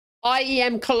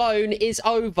IEM Cologne is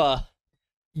over.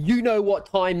 You know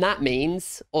what time that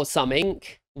means, or something.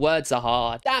 Words are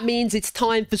hard. That means it's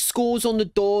time for scores on the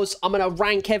doors. I'm going to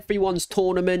rank everyone's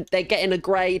tournament. They're getting a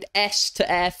grade S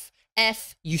to F.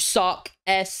 F, you suck.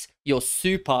 S, you're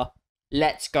super.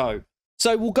 Let's go.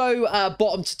 So we'll go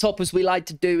bottom to top as we like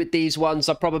to do with these ones.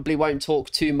 I probably won't talk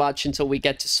too much until we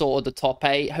get to sort of the top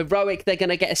 8. Heroic, they're going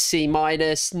to get a C-.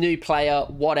 New player,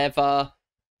 whatever.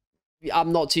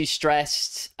 I'm not too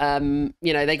stressed. You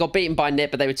know, they got beaten by Nip,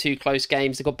 but they were 2 close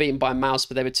games. They got beaten by Mouse,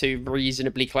 but they were 2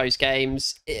 reasonably close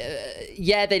games.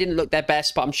 Yeah, they didn't look their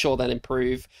best, but I'm sure they'll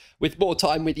improve with more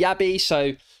time with Yabi.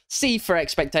 So C for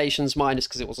expectations, minus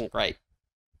because it wasn't great.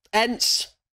 ENCE.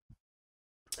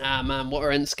 Ah, man, what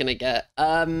are ENCE going to get?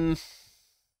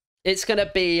 It's going to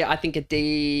be, I think, a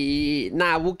D.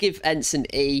 Nah, we'll give ENCE an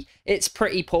E. It's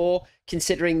pretty poor,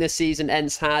 considering the season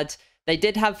ENCE had. They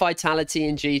did have Vitality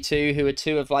in G2, who are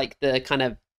 2 of, like, the kind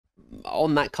of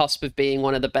on that cusp of being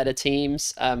one of the better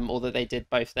teams, although they did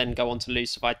both then go on to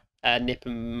lose to Nip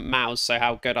and Mouse, so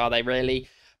how good are they really?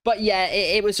 But yeah,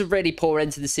 it was a really poor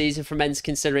end to the season from ENCE,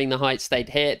 considering the heights they'd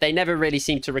hit. They never really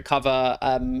seemed to recover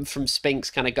from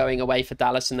Spinks kind of going away for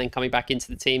Dallas and then coming back into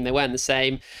the team. They weren't the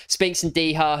same. Spinks and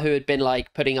Diha, who had been,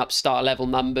 like, putting up star-level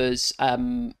numbers,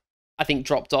 I think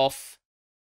dropped off.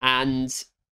 And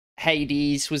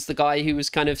Hades was the guy who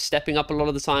was kind of stepping up a lot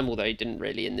of the time, although he didn't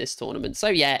really in this tournament. So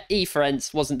yeah, E for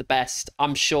ENCE wasn't the best.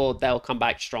 I'm sure they'll come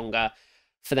back stronger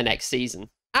for the next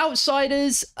season.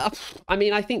 Outsiders, I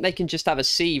mean, I think they can just have a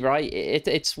C, right?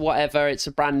 It's whatever. It's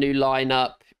a brand new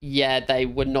lineup. Yeah, they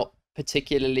were not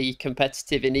particularly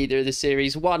competitive in either of the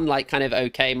series. One, like, kind of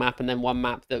okay map, and then one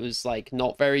map that was, like,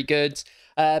 not very good.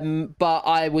 But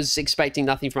I was expecting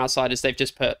nothing from Outsiders. They've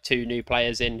just put 2 new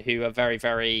players in who are very,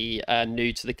 very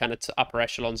new to the kind of upper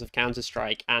echelons of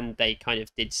Counter-Strike, and they kind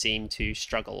of did seem to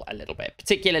struggle a little bit.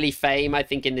 Particularly Fame, I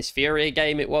think in this Furia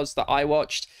game it was that I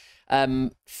watched.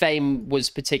 Fame was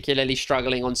particularly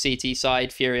struggling on CT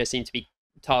side. Furia seemed to be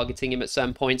targeting him at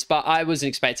certain points, but I wasn't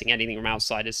expecting anything from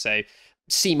Outsiders, so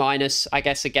C-, I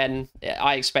guess. Again,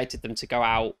 I expected them to go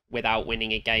out without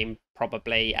winning a game,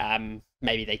 probably.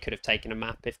 Maybe they could have taken a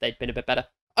map if they'd been a bit better.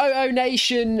 OO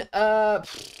Nation, I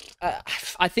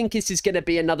think this is going to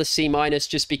be another C-,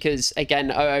 just because,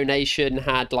 again, OO Nation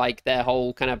had, like, their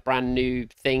whole kind of brand new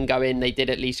thing going. They did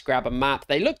at least grab a map.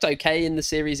 They looked okay in the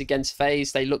series against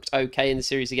FaZe. They looked okay in the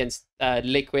series against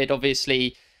Liquid.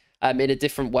 Obviously, in a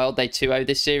different world, they 2-0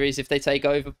 this series if they take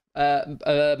over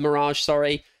Mirage,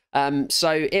 sorry.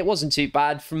 So it wasn't too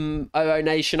bad from OO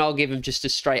Nation. I'll give them just a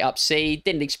straight up C.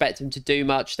 Didn't expect them to do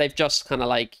much. They've just kind of,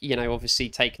 like, you know, obviously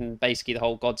taken basically the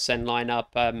whole Godsend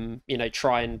lineup, you know,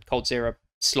 try and Cold Zero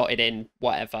slot it in,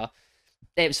 whatever.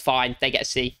 It was fine. They get a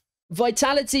C.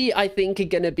 Vitality, I think, are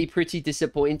going to be pretty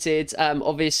disappointed.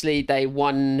 Obviously, they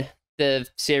won the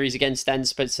series against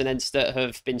ENCE, but it's an ENCE that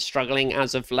have been struggling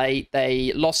as of late.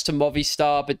 They lost to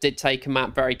Movistar, but did take a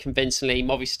map very convincingly.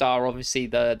 Movistar, obviously,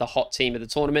 the hot team of the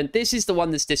tournament. This is the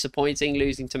one that's disappointing,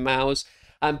 losing to Mouse,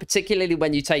 particularly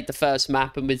when you take the first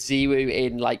map, and with Ziwu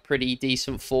in, like, pretty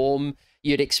decent form,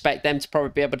 you'd expect them to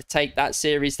probably be able to take that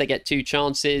series. They get 2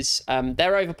 chances.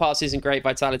 Their overpass isn't great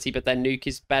Vitality, but their nuke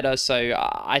is better, so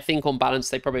I think on balance,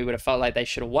 they probably would have felt like they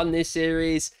should have won this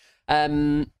series.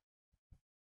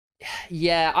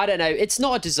 Yeah, I don't know. It's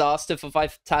not a disaster for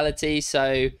Vitality,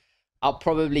 so I'll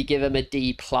probably give them a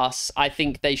D+. I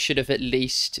think they should have at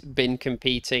least been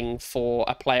competing for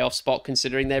a playoff spot,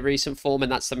 considering their recent form,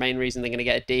 and that's the main reason they're going to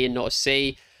get a D and not a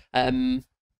C.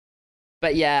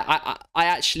 But yeah, I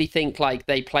actually think, like,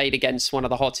 they played against one of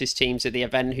the hottest teams at the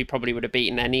event, who probably would have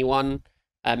beaten anyone,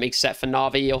 except for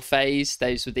NAVI or FaZe.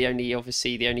 Those were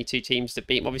obviously the only 2 teams that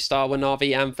beat Movistar were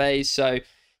NAVI and FaZe. So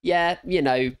yeah, you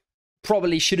know,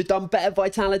 probably should have done better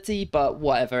Vitality, but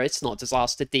whatever. It's not a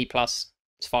disaster. D+. It's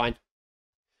fine.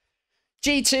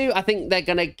 G2, I think they're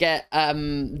going to get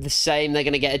the same. They're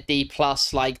going to get a D+.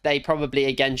 Like, they probably,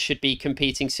 again, should be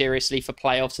competing seriously for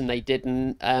playoffs, and they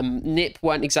didn't. Nip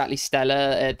weren't exactly stellar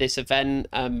at this event.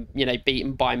 You know,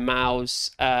 beaten by Mouse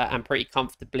and pretty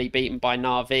comfortably beaten by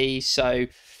Na'Vi. So,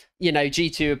 you know,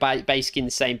 G2 are basically in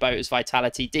the same boat as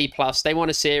Vitality. D+. They won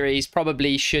a series,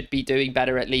 probably should be doing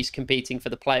better, at least competing for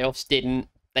the playoffs. Didn't.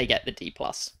 They get the D+.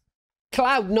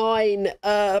 Cloud9,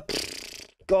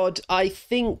 God, I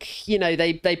think, you know,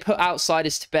 they put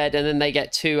Outsiders to bed, and then they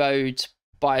get 2-0'd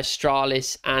by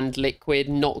Astralis and Liquid.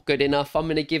 Not good enough. I'm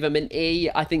going to give them an E.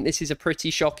 I think this is a pretty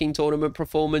shocking tournament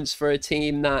performance for a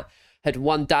team that had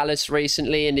won Dallas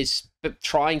recently and is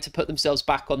trying to put themselves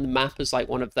back on the map as like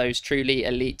one of those truly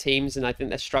elite teams, and I think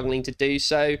they're struggling to do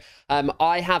so.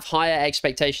 I have higher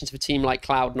expectations for a team like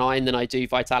Cloud9 than I do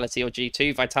Vitality or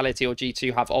G2. Vitality or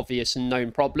G2 have obvious and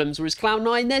known problems, whereas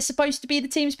Cloud9, they're supposed to be the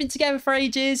team that's been together for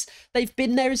ages. They've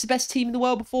been there as the best team in the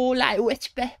world before. Like,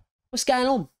 what's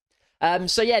going on?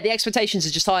 So yeah, the expectations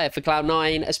are just higher for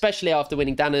Cloud9, especially after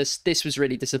winning Danis. This was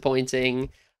really disappointing.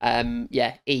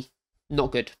 Yeah, E,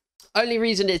 not good. Only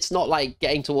reason it's not like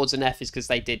getting towards an F is because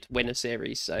they did win a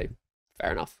series, so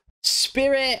fair enough.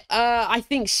 Spirit, I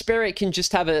think Spirit can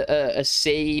just have a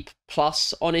C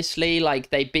plus, honestly. Like,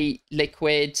 they beat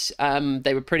Liquid.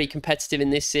 They were pretty competitive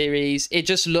in this series. It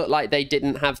just looked like they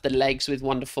didn't have the legs with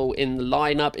Wonderful in the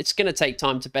lineup. It's going to take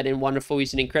time to bed in Wonderful.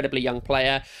 He's an incredibly young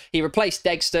player. He replaced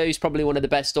Dexter, who's probably one of the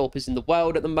best AWPers in the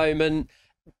world at the moment.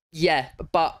 Yeah,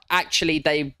 but actually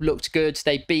they looked good.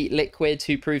 They beat Liquid,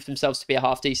 who proved themselves to be a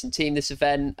half-decent team this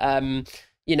event.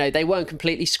 You know, they weren't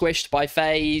completely squished by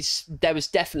FaZe. There was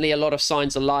definitely a lot of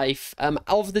signs of life.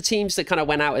 Of the teams that kind of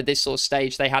went out at this sort of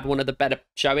stage, they had one of the better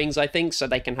showings, I think, so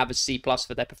they can have a C+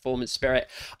 for their performance. Spirit.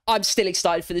 I'm still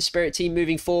excited for the Spirit team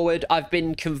moving forward. I've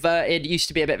been converted. Used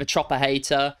to be a bit of a Chopper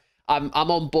hater. I'm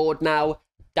on board now.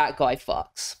 That guy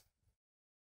fucks.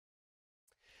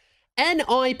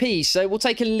 NIP. So we'll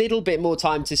take a little bit more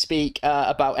time to speak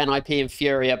about NIP and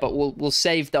Furia, but we'll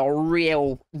save the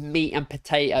real meat and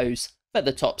potatoes for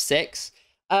the top 6.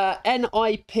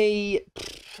 NIP,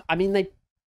 I mean, they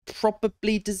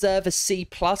probably deserve a C+,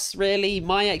 really.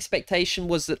 My expectation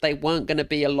was that they weren't going to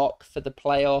be a lock for the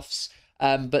playoffs,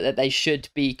 but that they should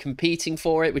be competing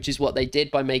for it, which is what they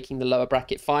did by making the lower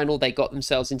bracket final. They got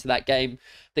themselves into that game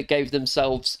that gave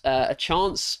themselves a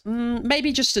chance.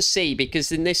 Maybe just a C,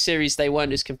 because in this series they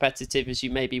weren't as competitive as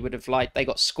you maybe would have liked. They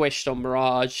got squished on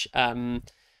Mirage,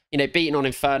 you know, beaten on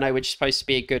Inferno, which is supposed to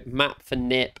be a good map for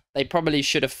NIP. They probably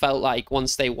should have felt like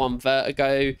once they won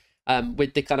Vertigo,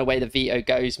 with the kind of way the veto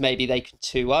goes, maybe they could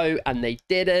 2-0, and they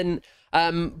didn't.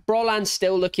 Brolan's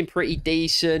still looking pretty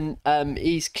decent.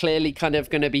 He's clearly kind of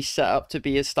going to be set up to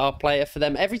be a star player for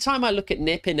them. Every time I look at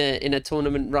NIP in a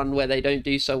tournament run where they don't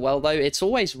do so well, though, it's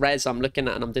always Rez I'm looking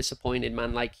at, and I'm disappointed,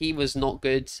 man. Like, he was not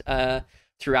good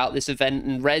throughout this event,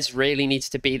 and Rez really needs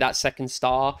to be that second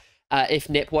star. If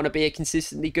NIP want to be a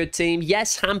consistently good team.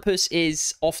 Yes, Hampus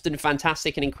is often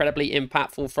fantastic and incredibly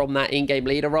impactful from that in-game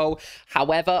leader role.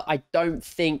 However, I don't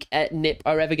think NIP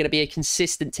are ever going to be a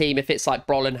consistent team if it's like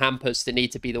Brol and Hampus that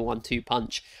need to be the 1-2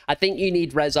 punch. I think you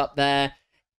need Rez up there.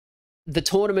 The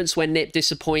tournaments where NIP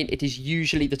disappoint, it is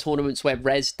usually the tournaments where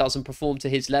Rez doesn't perform to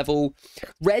his level.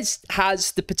 Rez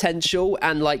has the potential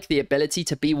and like the ability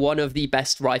to be one of the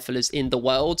best riflers in the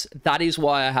world. That is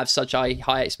why I have such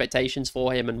high expectations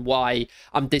for him, and why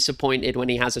I'm disappointed when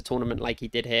he has a tournament like he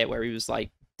did here, where he was like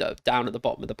down at the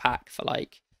bottom of the pack for,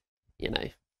 like, you know,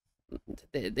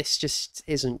 this just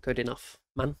isn't good enough,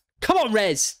 man. Come on,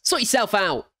 Rez, sort yourself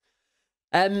out.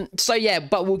 So yeah,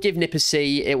 but we'll give NIP a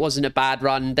C. It wasn't a bad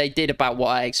run. They did about what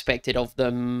I expected of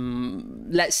them.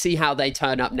 Let's see how they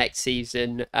turn up next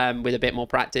season with a bit more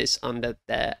practice under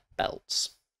their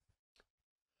belts.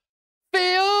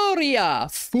 Furia!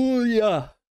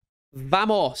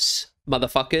 Vamos,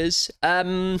 motherfuckers.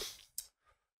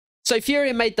 So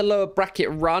Furia made the lower bracket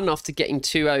run after getting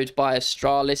 2-0'd by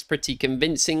Astralis pretty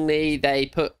convincingly. They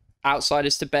put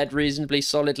Outsiders to bed reasonably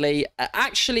solidly.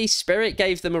 Actually, Spirit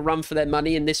gave them a run for their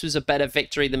money, and this was a better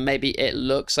victory than maybe it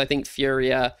looks. I think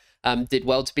Furia did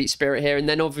well to beat Spirit here, and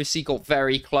then obviously got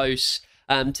very close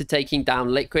to taking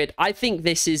down Liquid. I think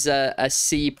this is a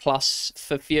C+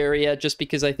 for Furia, just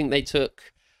because I think they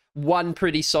took one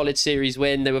pretty solid series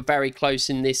win. They were very close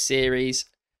in this series.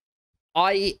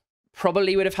 I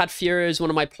probably would have had Furia as one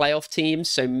of my playoff teams,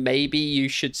 so maybe you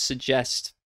should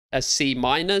suggest a C-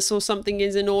 or something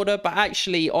is in order. But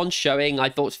actually, on showing, I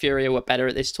thought Furia were better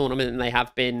at this tournament than they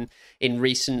have been in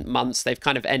recent months. They've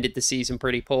kind of ended the season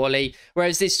pretty poorly,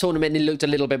 whereas this tournament, it looked a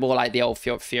little bit more like the old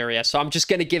Furia. So I'm just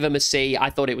going to give them a C. I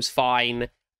thought it was fine.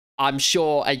 I'm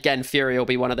sure, again, Furia will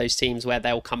be one of those teams where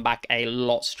they'll come back a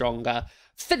lot stronger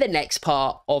for the next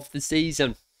part of the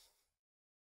season.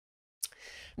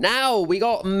 Now, we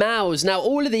got Mouse. Now,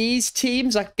 all of these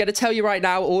teams, I'm going to tell you right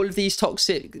now, all of these top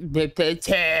 6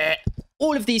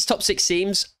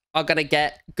 teams are going to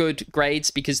get good grades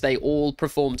because they all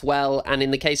performed well. And in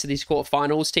the case of these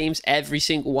quarterfinals teams, every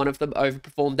single one of them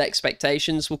overperformed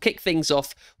expectations. We'll kick things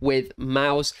off with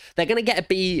Mouse. They're going to get a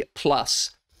B+.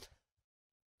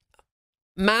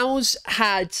 Mouse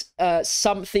had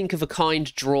something of a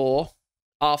kind draw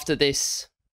after this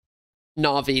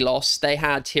NAVI loss. They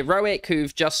had Heroic,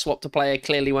 who've just swapped a player,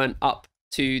 clearly weren't up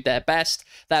to their best.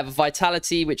 They have a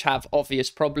Vitality, which have obvious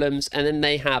problems, and then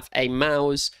they have a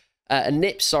Mouse, a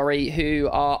NIP, sorry, who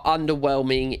are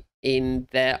underwhelming in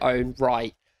their own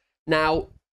right. Now,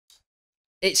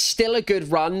 it's still a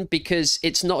good run because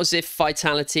it's not as if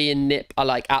Vitality and NIP are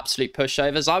like absolute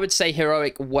pushovers. I would say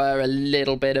Heroic were a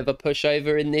little bit of a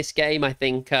pushover in this game. I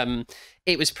think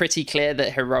it was pretty clear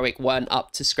that Heroic weren't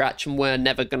up to scratch and were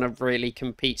never going to really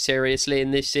compete seriously in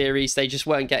this series. They just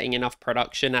weren't getting enough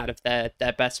production out of their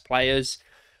best players.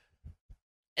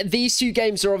 These two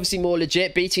games are obviously more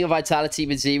legit. Beating a Vitality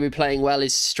with Zero playing well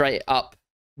is straight up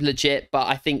legit, but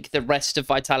I think the rest of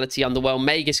Vitality underwhelmed.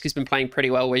 Magisk has been playing pretty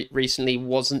well recently,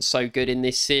 wasn't so good in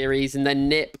this series. And then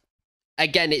NIP,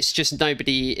 again, it's just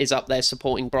nobody is up there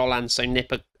supporting Brolan, so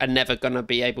NIP are never going to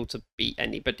be able to beat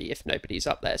anybody if nobody's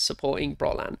up there supporting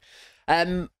Brolan.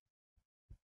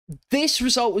 This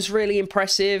result was really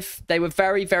impressive. They were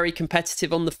very, very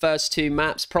competitive on the first two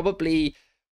maps. Probably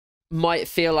might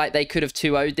feel like they could have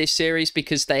 2-0'd this series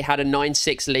because they had a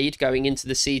 9-6 lead going into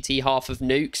the CT half of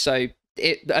Nuke, so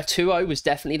a 2-0 was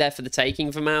definitely there for the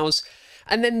taking for Mouse.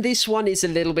 And then this one is a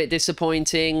little bit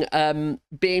disappointing.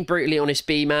 Being brutally honest,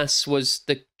 BMAS was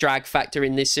the drag factor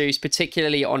in this series,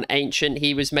 particularly on Ancient.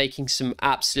 He was making some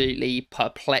absolutely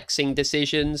perplexing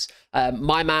decisions.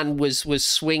 My man was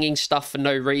swinging stuff for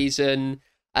no reason,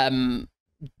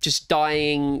 just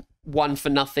dying one for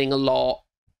nothing a lot.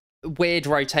 Weird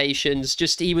rotations.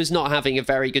 Just he was not having a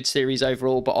very good series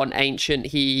overall, but on Ancient,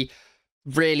 he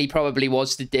really probably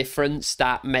was the difference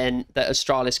that meant that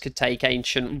Astralis could take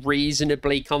Ancient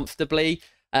reasonably comfortably.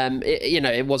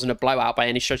 It wasn't a blowout by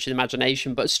any stretch of the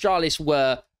imagination, but Astralis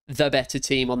were the better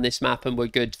team on this map and were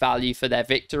good value for their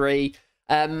victory.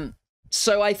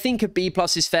 So I think a B+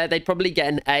 is fair. They'd probably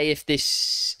get an A if this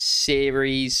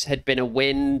series had been a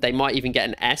win. They might even get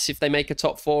an S if they make a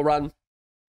top 4 run.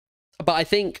 But I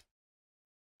think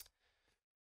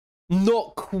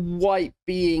not quite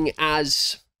being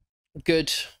as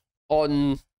good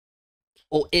on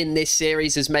or in this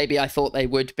series as maybe I thought they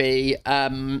would be.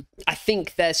 I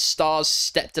think their stars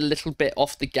stepped a little bit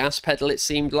off the gas pedal, it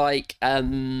seemed like.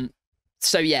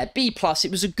 So yeah, B+.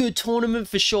 It was a good tournament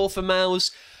for sure for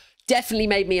Mouse. Definitely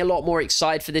made me a lot more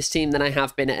excited for this team than I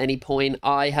have been at any point.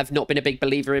 I have not been a big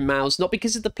believer in Mouse, not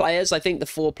because of the players. I think the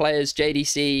 4 players,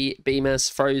 JDC,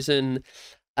 BMAS, Frozen,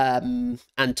 and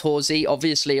Torzi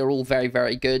obviously are all very,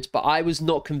 very good, but I was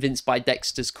not convinced by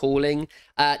Dexter's calling.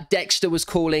 Dexter was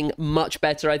calling much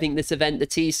better, I think, this event. The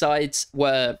T-sides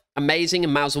were amazing,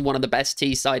 and Mouse were one of the best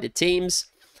T-sided teams.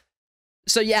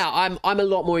 So yeah, I'm a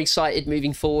lot more excited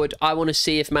moving forward. I want to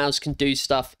see if Mouse can do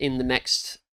stuff in the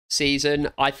next season.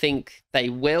 I think they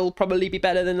will probably be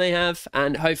better than they have,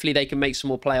 and hopefully they can make some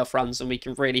more playoff runs and we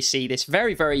can really see this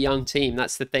very, very young team.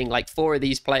 That's the thing. Like 4 of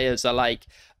these players are like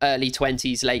early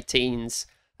 20s, late teens.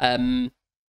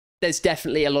 There's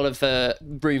definitely a lot of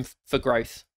room for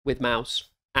growth with Mouse,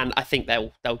 and I think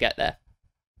they'll get there.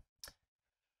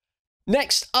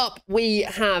 Next up, we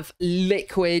have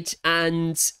Liquid,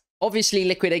 and obviously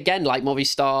Liquid, again, like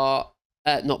Movistar,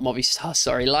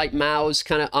 like Mouse,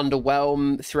 kind of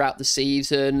underwhelmed throughout the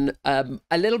season.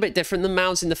 A little bit different than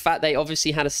Mouse in the fact they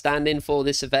obviously had a stand-in for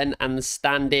this event, and the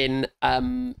stand-in,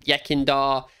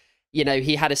 Yekindar, you know,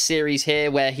 he had a series here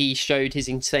where he showed his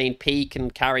insane peak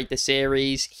and carried the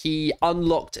series. He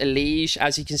unlocked Elige.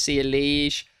 As you can see,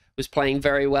 Elige was playing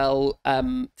very well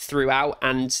throughout,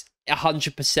 and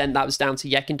 100% that was down to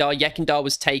Yekindar. Yekindar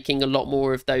was taking a lot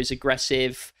more of those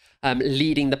aggressive,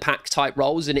 leading the pack type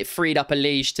roles, and it freed up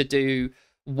Elige to do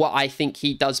what I think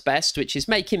he does best, which is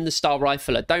make him the star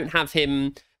rifler. Don't have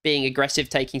him being aggressive,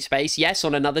 taking space. Yes,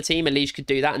 on another team, Elige could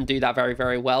do that and do that very,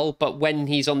 very well, but when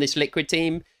he's on this Liquid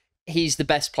team, he's the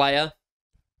best player.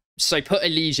 So put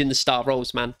Elige in the star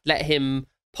roles, man. Let him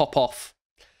pop off.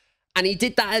 And he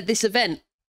did that at this event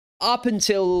up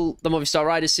until the Movistar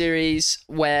Rider Series,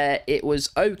 where it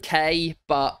was okay,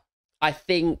 but I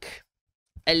think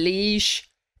Elige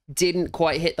didn't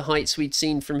quite hit the heights we'd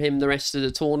seen from him the rest of the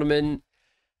tournament.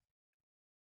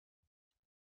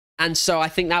 And so I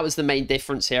think that was the main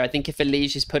difference here. I think if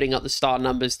Elige is putting up the star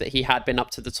numbers that he had been up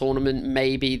to the tournament,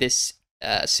 maybe this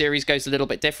series goes a little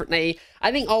bit differently.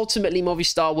 I think ultimately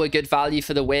Movistar were good value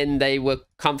for the win. They were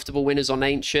comfortable winners on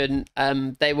Ancient.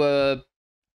 They were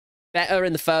better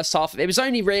in the first half. It was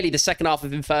only really the second half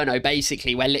of Inferno,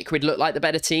 basically, where Liquid looked like the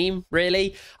better team,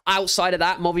 really. Outside of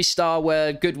that, Movistar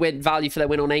were good value for their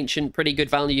win on Ancient, pretty good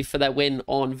value for their win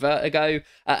on Vertigo,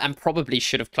 and probably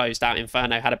should have closed out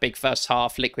Inferno. Had a big first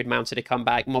half. Liquid mounted a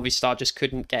comeback. Movistar just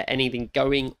couldn't get anything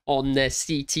going on their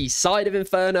CT side of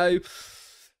Inferno.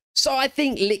 So I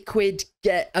think Liquid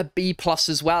get a B+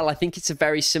 as well. I think it's a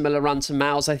very similar run to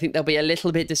Mal's. I think they'll be a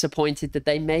little bit disappointed that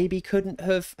they maybe couldn't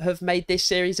have made this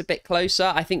series a bit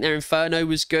closer. I think their Inferno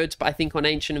was good, but I think on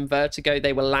Ancient and Vertigo,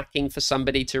 they were lacking for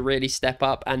somebody to really step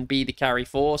up and be the carry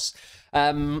force.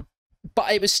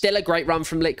 But it was still a great run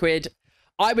from Liquid.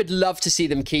 I would love to see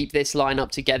them keep this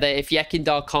lineup together. If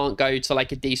Yekindar can't go to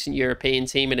like a decent European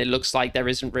team, and it looks like there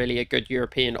isn't really a good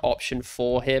European option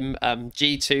for him,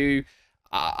 G2...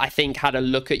 I think had a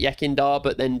look at Yekindar,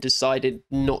 but then decided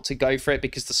not to go for it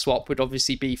because the swap would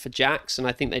obviously be for Jax. And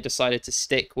I think they decided to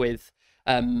stick with,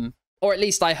 or at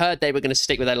least I heard they were going to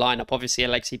stick with their lineup. Obviously,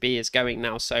 Alexi B is going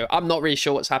now. So I'm not really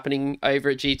sure what's happening over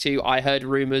at G2. I heard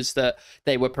rumors that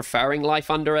they were preferring life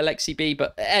under Alexi B.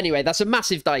 But anyway, that's a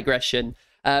massive digression.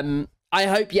 I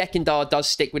hope Yekindar does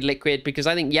stick with Liquid because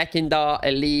I think Yekindar,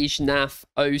 Elige, Naf,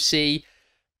 OC...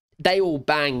 they all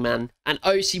bang, man. And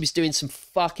OC was doing some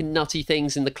fucking nutty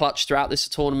things in the clutch throughout this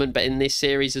tournament, but in this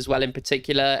series as well in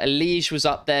particular. Elige was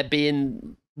up there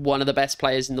being one of the best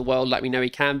players in the world like we know he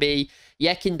can be.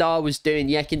 Yekindar was doing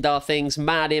Yekindar things,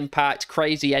 mad impact,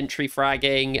 crazy entry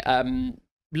fragging.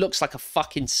 Looks like a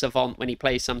fucking savant when he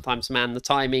plays sometimes, man. The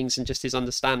timings and just his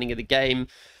understanding of the game.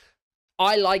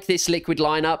 I like this Liquid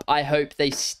lineup. I hope they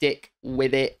stick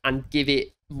with it and give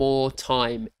it more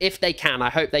time if they can. I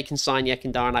hope they can sign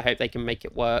Yekindar and I hope they can make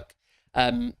it work.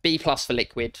 B+ for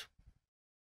Liquid.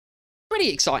 Pretty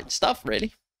exciting stuff,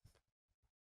 really.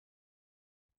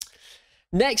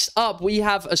 Next up, we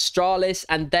have Astralis,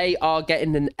 and they are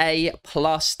getting an A+.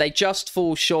 They just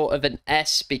fall short of an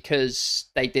S because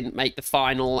they didn't make the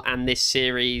final, and this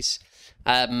series,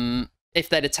 if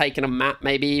they'd have taken a map,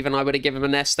 maybe even I would have given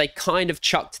them an S. They kind of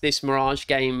chucked this Mirage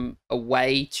game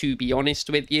away, to be honest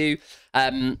with you.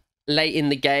 Late in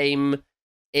the game,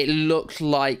 it looked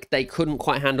like they couldn't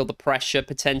quite handle the pressure,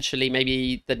 potentially.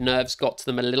 Maybe the nerves got to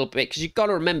them a little bit. Because you've got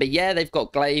to remember, yeah, they've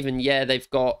got Glaive and yeah, they've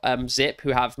got Zip,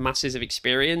 who have masses of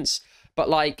experience. But,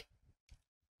 like,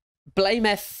 Blame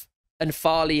F and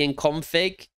Farley in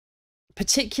config...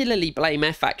 particularly Blame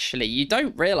F, actually. You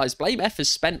don't realise Blame F has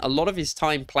spent a lot of his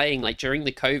time playing, like, during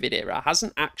the COVID era.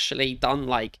 Hasn't actually done,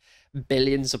 like,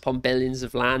 billions upon billions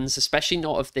of lands, especially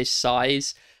not of this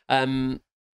size.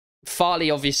 Farley,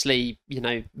 obviously, you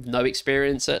know, no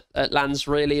experience at lands,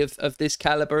 really, of this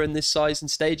caliber and this size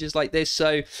and stages like this.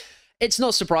 So it's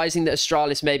not surprising that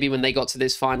Astralis, maybe when they got to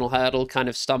this final hurdle, kind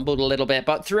of stumbled a little bit.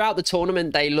 But throughout the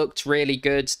tournament, they looked really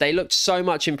good. They looked so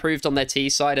much improved on their T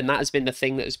side, and that has been the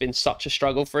thing that has been such a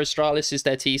struggle for Astralis, is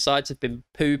their T sides have been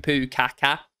poo-poo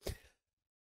caca.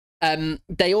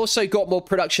 They also got more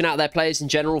production out of their players in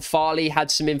general. Farley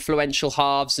had some influential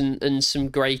halves and some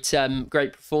great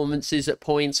great performances at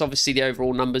points. Obviously, the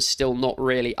overall numbers still not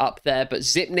really up there, but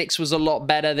Zipnix was a lot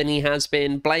better than he has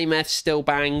been. Blame F still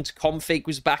banged. Config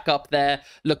was back up there,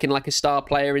 looking like a star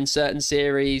player in certain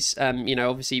series. You know,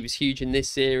 obviously he was huge in this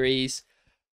series.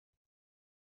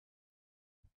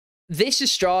 This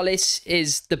Astralis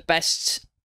is the best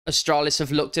Astralis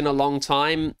have looked in a long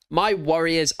time. My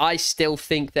worry is I still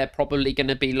think they're probably going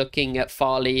to be looking at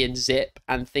Farley and Zip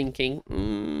and thinking,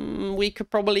 we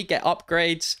could probably get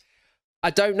upgrades.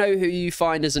 I don't know who you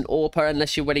find as an AWPer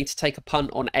unless you're willing to take a punt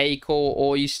on A-Core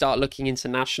or you start looking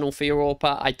international for your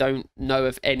AWPer. I don't know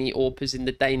of any AWPers in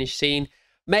the Danish scene.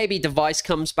 Maybe Device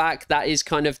comes back. That is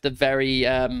kind of the very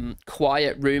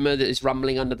quiet rumor that is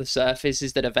rumbling under the surface,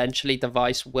 is that eventually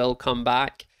Device will come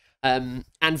back. And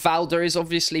Valder is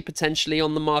obviously potentially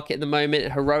on the market at the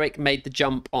moment. Heroic made the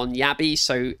jump on Yabi,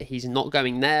 so he's not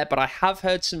going there. But I have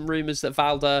heard some rumors that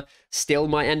Valder still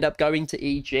might end up going to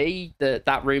EG.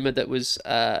 That rumor that was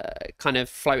kind of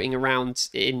floating around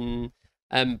in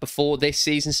before this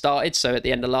season started, so at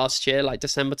the end of last year, like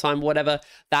December time, whatever,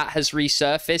 that has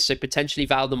resurfaced. So potentially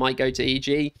Valder might go to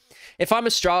EG. If I'm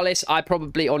Astralis, I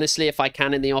probably, honestly, if I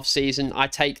can in the off-season, I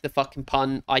take the fucking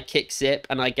punt, I kick Zip,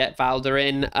 and I get Valder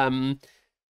in.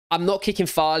 I'm not kicking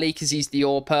Farley because he's the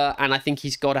AWPer, and I think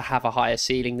he's got to have a higher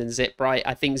ceiling than Zip, right?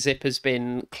 I think Zip has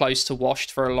been close to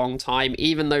washed for a long time,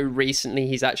 even though recently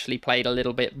he's actually played a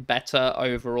little bit better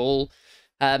overall.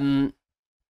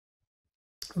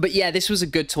 But yeah, this was a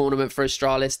good tournament for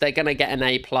Astralis. They're going to get an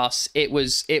A+. It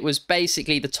was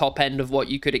basically the top end of what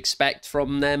you could expect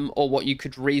from them, or what you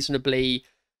could reasonably...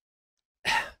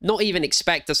 not even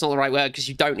expect, that's not the right word, because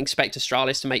you don't expect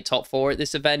Astralis to make top 4 at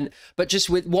this event, but just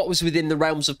with what was within the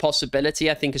realms of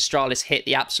possibility, I think Astralis hit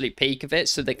the absolute peak of it,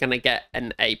 so they're going to get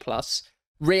an A+.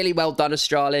 Really well done,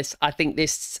 Astralis. I think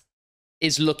this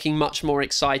is looking much more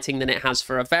exciting than it has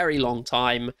for a very long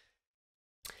time.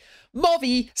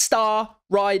 Movistar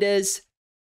Riders.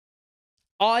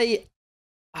 I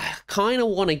kind of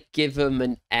want to give them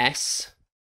an S.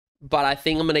 but I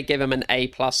think I'm going to give him an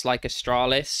A+ like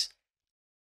Astralis.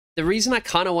 The reason I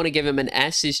kind of want to give him an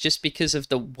S is just because of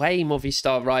the way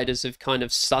Movistar Riders have kind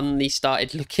of suddenly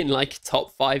started looking like a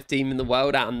top 5 team in the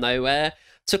world out of nowhere.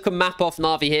 Took a map off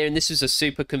Navi here, and this was a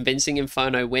super convincing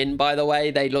Inferno win, by the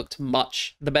way. They looked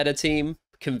much the better team,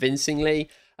 convincingly.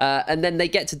 And then they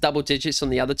get to double digits on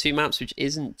the other 2 maps, which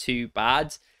isn't too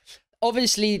bad.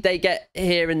 Obviously, they get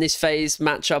here in this FaZe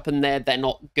matchup, and they're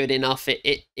not good enough.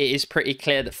 It is pretty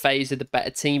clear that FaZe are the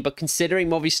better team. But considering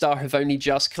Movistar have only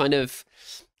just kind of,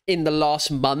 in the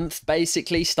last month,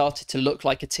 basically started to look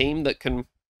like a team that can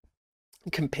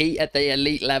compete at the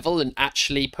elite level and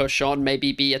actually push on,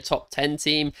 maybe be a top 10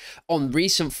 team on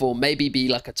recent form, maybe be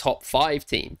like a top 5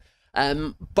 team.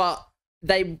 But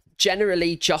they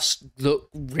generally just look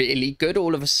really good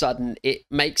all of a sudden. It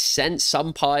makes sense.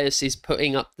 Sampayas is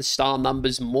putting up the star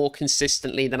numbers more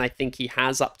consistently than I think he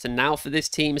has up to now for this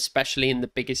team, especially in the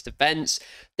biggest events.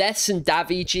 Dempz and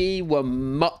DaviG were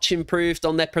much improved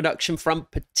on their production front,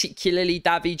 particularly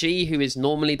DaviG, who is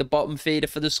normally the bottom feeder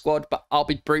for the squad, but I'll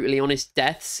be brutally honest,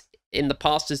 Dempz in the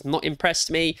past has not impressed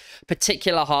me.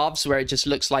 Particular halves where it just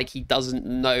looks like he doesn't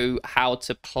know how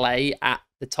to play at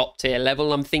the top tier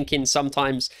level. I'm thinking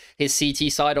sometimes his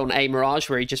CT side on A Mirage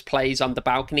where he just plays under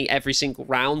balcony every single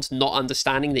round, not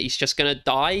understanding that he's just going to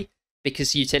die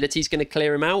because utility's going to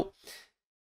clear him out.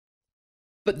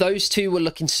 But those 2 were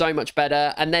looking so much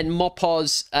better. And then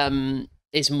Mopoz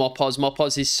is Mopoz.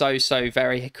 Mopoz is so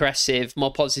very aggressive.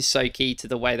 Mopoz is so key to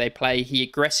the way they play. He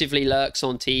aggressively lurks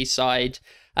on T side.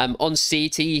 On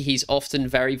CT, he's often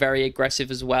very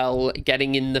aggressive as well,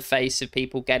 getting in the face of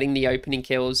people, getting the opening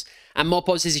kills. And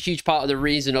Mopoz is a huge part of the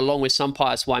reason, along with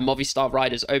Sampayas, why Movistar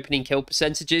Riders' opening kill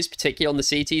percentages, particularly on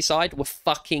the CT side, were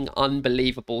fucking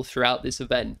unbelievable throughout this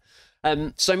event.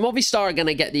 So Movistar are going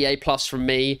to get the A+ from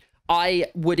me. I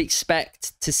would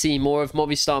expect to see more of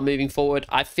Movistar moving forward.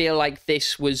 I feel like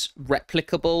this was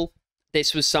replicable.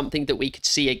 This was something that we could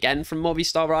see again from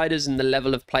Movistar Riders and the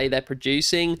level of play they're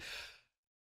producing.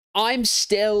 I'm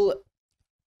still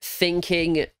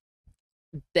thinking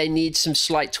they need some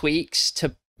slight tweaks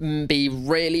to be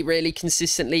really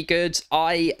consistently good.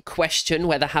 I question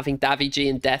whether having DaviG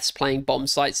and Dempz playing bomb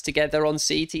sites together on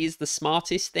CT is the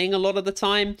smartest thing a lot of the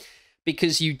time,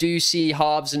 because you do see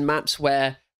halves and maps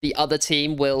where the other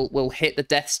team will hit the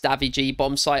Dempz DaviG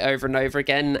bomb site over and over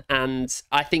again, and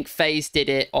I think FaZe did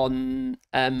it on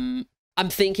I'm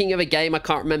thinking of a game, I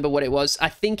can't remember what it was. I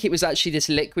think it was actually this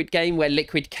Liquid game where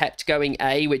Liquid kept going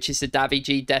A, which is the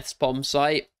DaviG Dempz bomb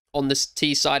site on the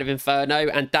T side of Inferno,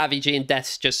 and DaviG and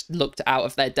Dempz just looked out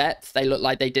of their depth. They looked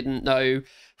like they didn't know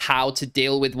how to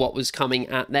deal with what was coming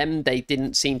at them. They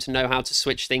didn't seem to know how to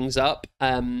switch things up.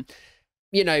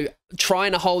 You know,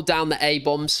 trying to hold down the A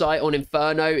bomb site on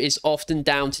Inferno is often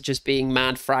down to just being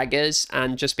mad fraggers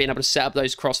and just being able to set up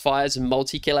those crossfires and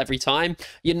multi-kill every time.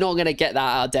 You're not going to get that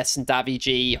out of Dempz and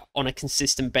DaviG on a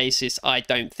consistent basis, I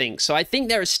don't think. So I think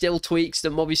there are still tweaks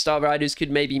that Movistar Riders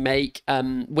could maybe make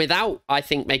without, I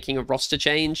think, making a roster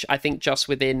change. I think just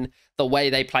within the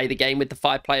way they play the game with the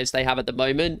 5 players they have at the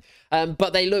moment.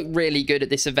 But they look really good at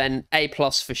this event. A+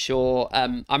 for sure.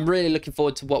 I'm really looking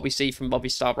forward to what we see from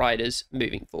Movistar Riders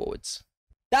moving forwards.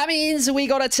 That means we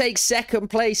got to take second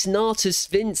place, Natus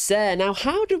Vince there. Now,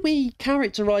 how do we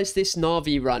characterize this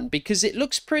Navi run? Because it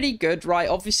looks pretty good, right?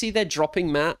 Obviously, they're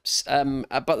dropping maps,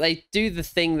 but they do the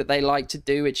thing that they like to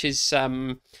do, which is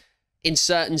in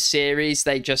certain series,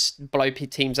 they just blow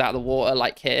teams out of the water,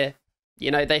 like here. You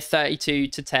know, they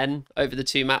 32-10 over the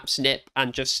 2 maps, NiP,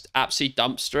 and just absolutely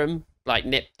dumpster them. Like,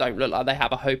 NiP don't look like they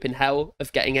have a hope in hell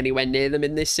of getting anywhere near them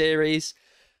in this series.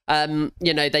 You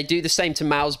know, they do the same to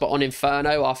Mouse, but on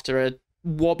Inferno after a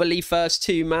wobbly first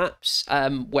 2 maps,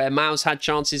 where Mouse had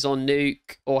chances on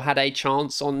Nuke, or had a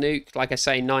chance on Nuke, like I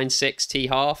say, 9-6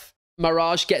 T-half.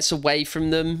 Mirage gets away from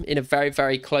them in a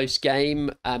very close game.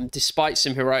 Despite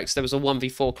some heroics, there was a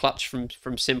 1v4 clutch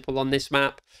from Simple on this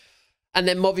map. And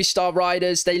then Movistar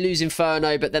Riders, they lose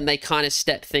Inferno, but then they kind of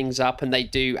step things up and they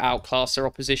do outclass their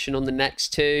opposition on the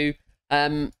next 2.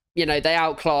 You know, they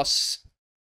outclass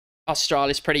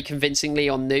Astralis pretty convincingly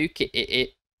on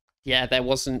Nuke. Yeah, there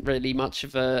wasn't really much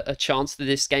of a chance that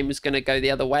this game was going to go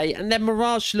the other way. And then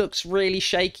Mirage looks really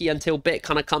shaky until Bit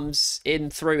kind of comes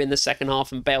through in the second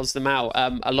half and bails them out.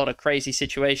 A lot of crazy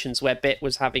situations where Bit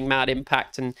was having mad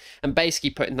impact and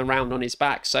basically putting the round on his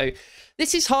back. So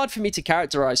this is hard for me to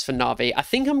characterize for Navi. I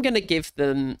think I'm going to give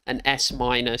them an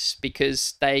S-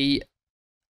 because they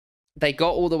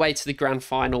got all the way to the grand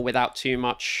final without too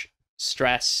much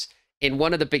stress in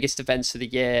one of the biggest events of the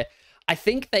year. I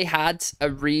think they had a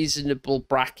reasonable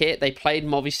bracket. They played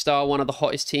Movistar, one of the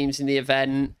hottest teams in the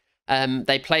event.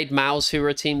 They played Mouse, who were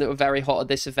a team that were very hot at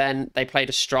this event. They played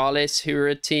Astralis, who were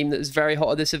a team that was very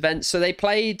hot at this event. So they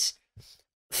played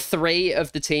 3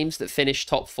 of the teams that finished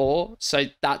top 4. So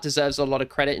that deserves a lot of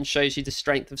credit and shows you the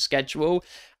strength of schedule.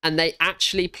 And they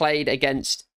actually played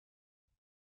against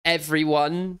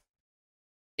everyone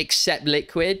except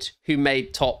Liquid, who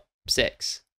made top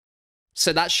 6.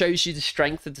 So that shows you the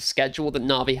strength of the schedule that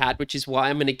Na'Vi had, which is why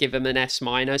I'm going to give them an S-.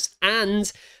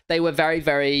 And they were very,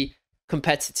 very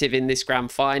competitive in this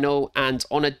grand final. And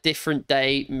on a different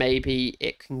day, maybe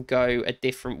it can go a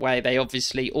different way. They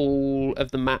obviously, all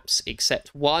of the maps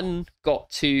except one, got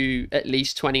to at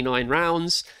least 29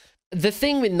 rounds. The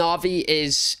thing with Na'Vi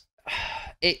is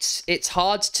it's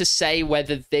hard to say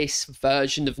whether this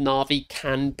version of Na'Vi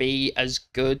can be as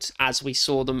good as we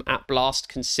saw them at Blast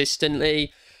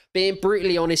consistently. Being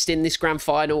brutally honest, in this grand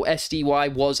final,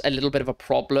 SDY was a little bit of a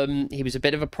problem. He was a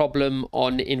bit of a problem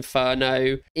on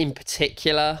Inferno in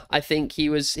particular. I think he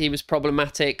was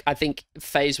problematic. I think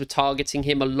FaZe were targeting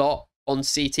him a lot on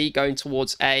CT, going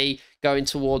towards A, going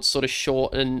towards sort of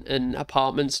short and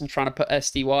apartments and trying to put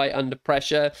SDY under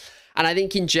pressure. And I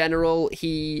think in general,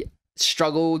 he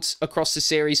struggled across the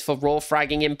series for raw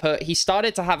fragging input. He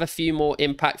started to have a few more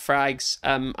impact frags.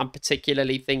 I'm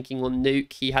particularly thinking on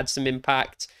Nuke. He had some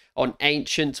impact. On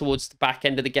Ancient, towards the back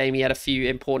end of the game, he had a few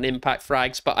important impact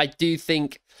frags. But I do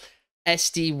think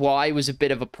SDY was a bit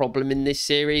of a problem in this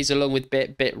series, along with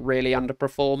Bit really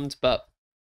underperformed. But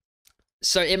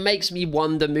so it makes me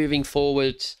wonder moving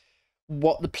forward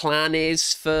what the plan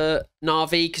is for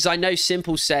Na'Vi, because I know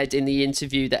Simple said in the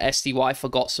interview that SDY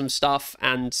forgot some stuff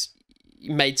and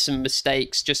made some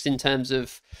mistakes just in terms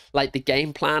of like the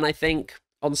game plan, I think,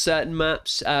 on certain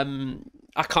maps.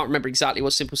 I can't remember exactly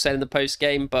what Simple said in the post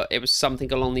game, but it was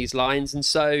something along these lines. And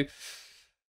so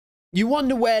you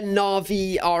wonder where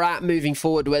Na'Vi are at moving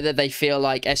forward, whether they feel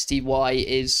like SDY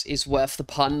is worth the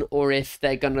punt, or if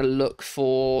they're going to look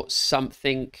for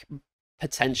something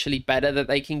potentially better that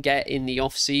they can get in the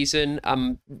off season.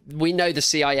 We know the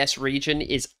CIS region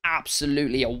is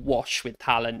absolutely awash with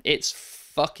talent. It's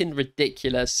fucking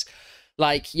ridiculous.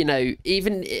 Like, you know,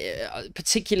 even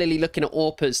particularly looking at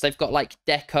AWPers, they've got like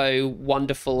Deco,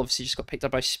 wonderful, obviously just got picked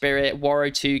up by Spirit,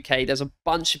 Waro 2K. There's a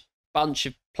bunch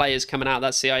of players coming out of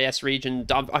that CIS region.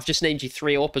 I've just named you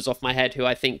 3 AWPers off my head who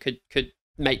I think could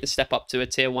make the step up to a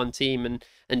tier 1 team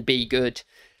and be good.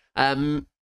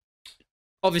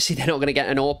 Obviously, they're not going to get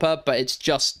an AWPer, but it's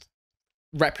just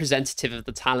representative of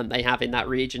the talent they have in that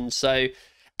region. So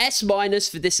S-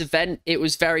 for this event. It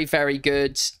was very, very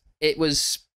good.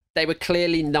 They were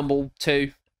clearly number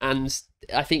 2, and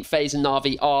I think FaZe and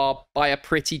Na'Vi are, by a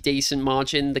pretty decent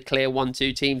margin, the clear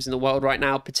 1-2 teams in the world right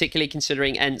now, particularly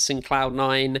considering ENCE and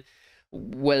Cloud9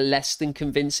 were less than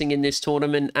convincing in this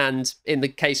tournament, and in the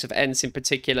case of ENCE in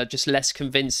particular, just less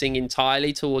convincing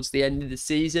entirely towards the end of the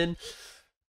season.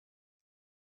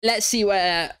 Let's see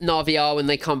where Na'Vi are when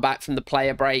they come back from the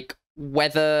player break.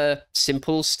 Whether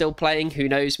Simple's still playing, who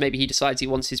knows? Maybe he decides he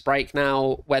wants his break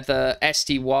now. Whether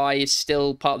SDY is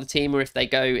still part of the team, or if they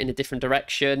go in a different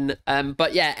direction.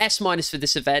 But yeah, S- for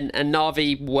this event, and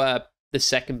Na'Vi were the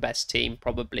second best team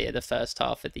probably in the first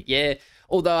half of the year.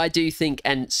 Although I do think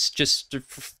ENCE, just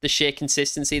the sheer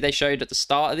consistency they showed at the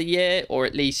start of the year, or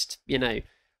at least, you know,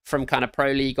 from kind of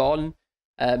Pro League on,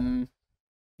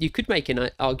 you could make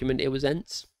an argument it was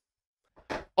ENCE.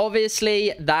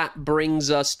 Obviously, that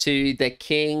brings us to the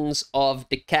kings of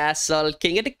the castle.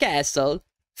 King of the castle,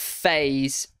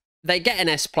 FaZe. They get an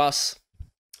S+.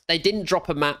 They didn't drop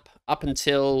a map up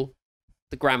until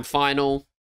the grand final.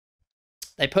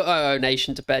 They put OO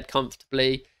Nation to bed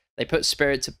comfortably. They put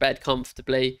Spirit to bed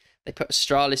comfortably. They put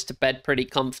Astralis to bed pretty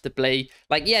comfortably.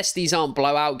 Like, yes, these aren't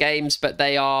blowout games, but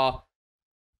they are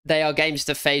games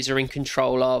that FaZe are in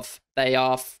control of. They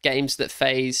are games that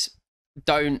FaZe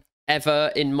don't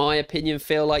ever, in my opinion,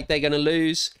 feel like they're going to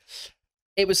lose.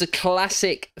 It was a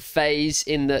classic FaZe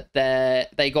in that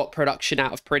they got production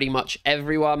out of pretty much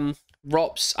everyone.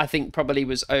 Rops, I think, probably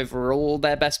was overall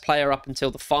their best player up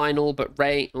until the final, but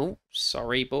Rain... Oh,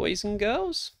 sorry, boys and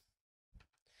girls.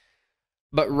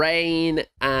 But Rain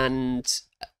and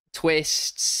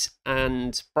Twists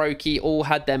and Brokey all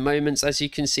had their moments. As you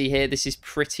can see here, this is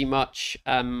pretty much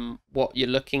what you're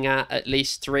looking at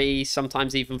least 3,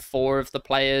 sometimes even 4 of the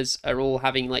players are all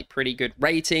having like pretty good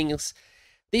ratings.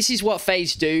 This is what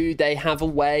FaZe do. They have a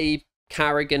way,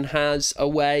 Carrigan has a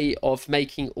way of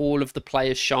making all of the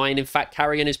players shine. In fact,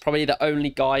 Carrigan is probably the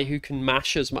only guy who can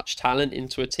mash as much talent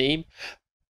into a team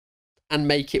and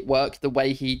make it work the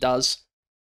way he does.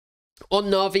 On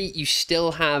Na'Vi, you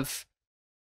still have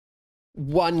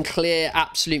one clear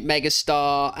absolute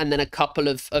megastar and then a couple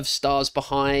of stars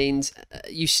behind.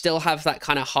 You still have that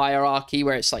kind of hierarchy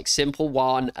where it's like Simple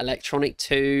 1, Electronic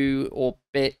 2, or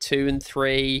Bit 2 and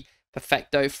 3,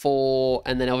 Perfecto 4,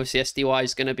 and then obviously SDY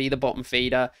is going to be the bottom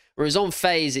feeder. Whereas on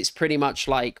FaZe, it's pretty much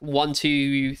like 1,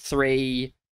 2,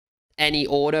 3, any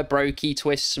order, Brokey,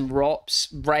 Twists, and Rops.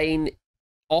 Rain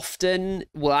often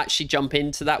will actually jump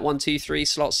into that 1, 2, 3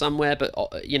 slot somewhere, but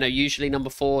you know, usually number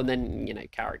 4, and then, you know,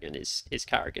 Carrigan is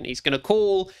Carrigan. He's going to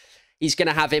call, he's going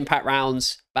to have impact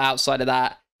rounds, but outside of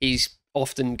that, he's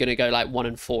often going to go like 1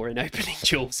 and 4 in opening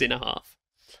duels in a half.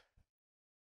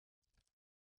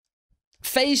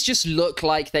 FaZe just look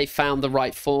like they found the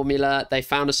right formula. They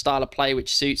found a style of play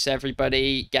which suits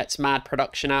everybody, gets mad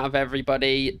production out of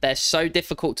everybody. They're so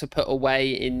difficult to put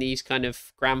away in these kind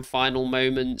of grand final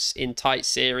moments in tight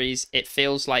series. It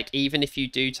feels like even if you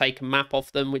do take a map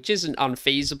off them, which isn't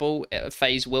unfeasible,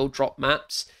 FaZe will drop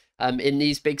maps in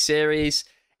these big series.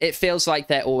 It feels like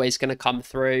they're always going to come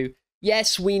through.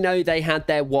 Yes, we know they had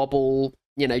their wobble.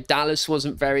 You know, Dallas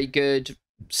wasn't very good.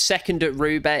 Second at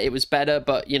Rubet, it was better,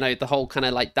 but you know, the whole kind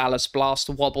of like Dallas Blast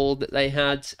wobble that they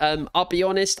had, I'll be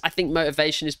honest, I think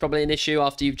motivation is probably an issue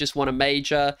after you've just won a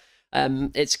major.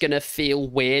 It's gonna feel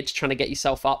weird trying to get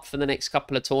yourself up for the next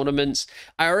couple of tournaments.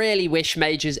 I really wish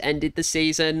majors ended the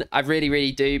season. I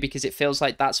really do, because it feels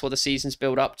like that's what the season's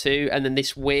built up to, and then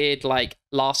this weird like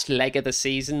last leg of the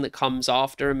season that comes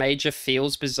after a major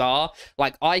feels bizarre.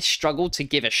 Like, I struggled to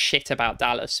give a shit about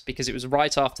Dallas because it was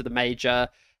right after the major.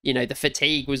 You know, the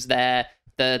fatigue was there,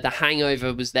 the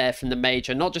hangover was there from the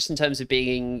major, not just in terms of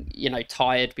being, you know,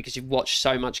 tired because you've watched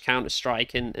so much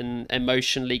Counter-Strike and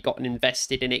emotionally gotten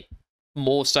invested in it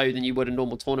more so than you would a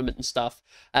normal tournament and stuff.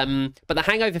 But the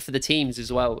hangover for the teams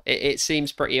as well, it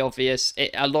seems pretty obvious.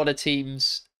 A lot of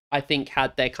teams, I think,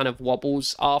 had their kind of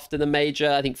wobbles after the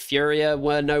major. I think Furia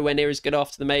were nowhere near as good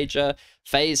after the major.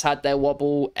 FaZe had their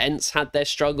wobble. ENCE had their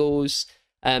struggles.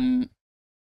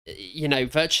 You know,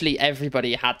 virtually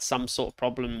everybody had some sort of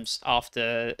problems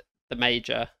after the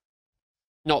major.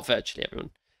 Not virtually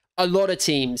everyone. A lot of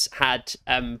teams had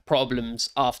problems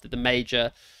after the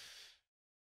major.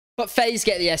 But FaZe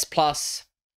get the S+.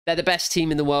 They're the best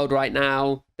team in the world right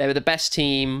now. They were the best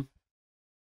team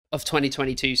of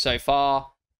 2022 so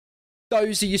far.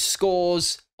 Those are your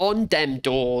scores on dem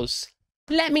doors.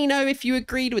 Let me know if you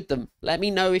agreed with them. Let me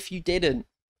know if you didn't.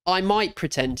 I might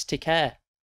pretend to care.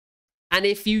 And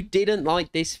if you didn't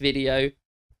like this video,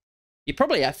 you're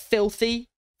probably a filthy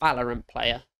Valorant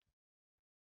player.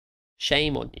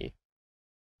 Shame on you.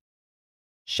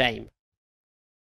 Shame.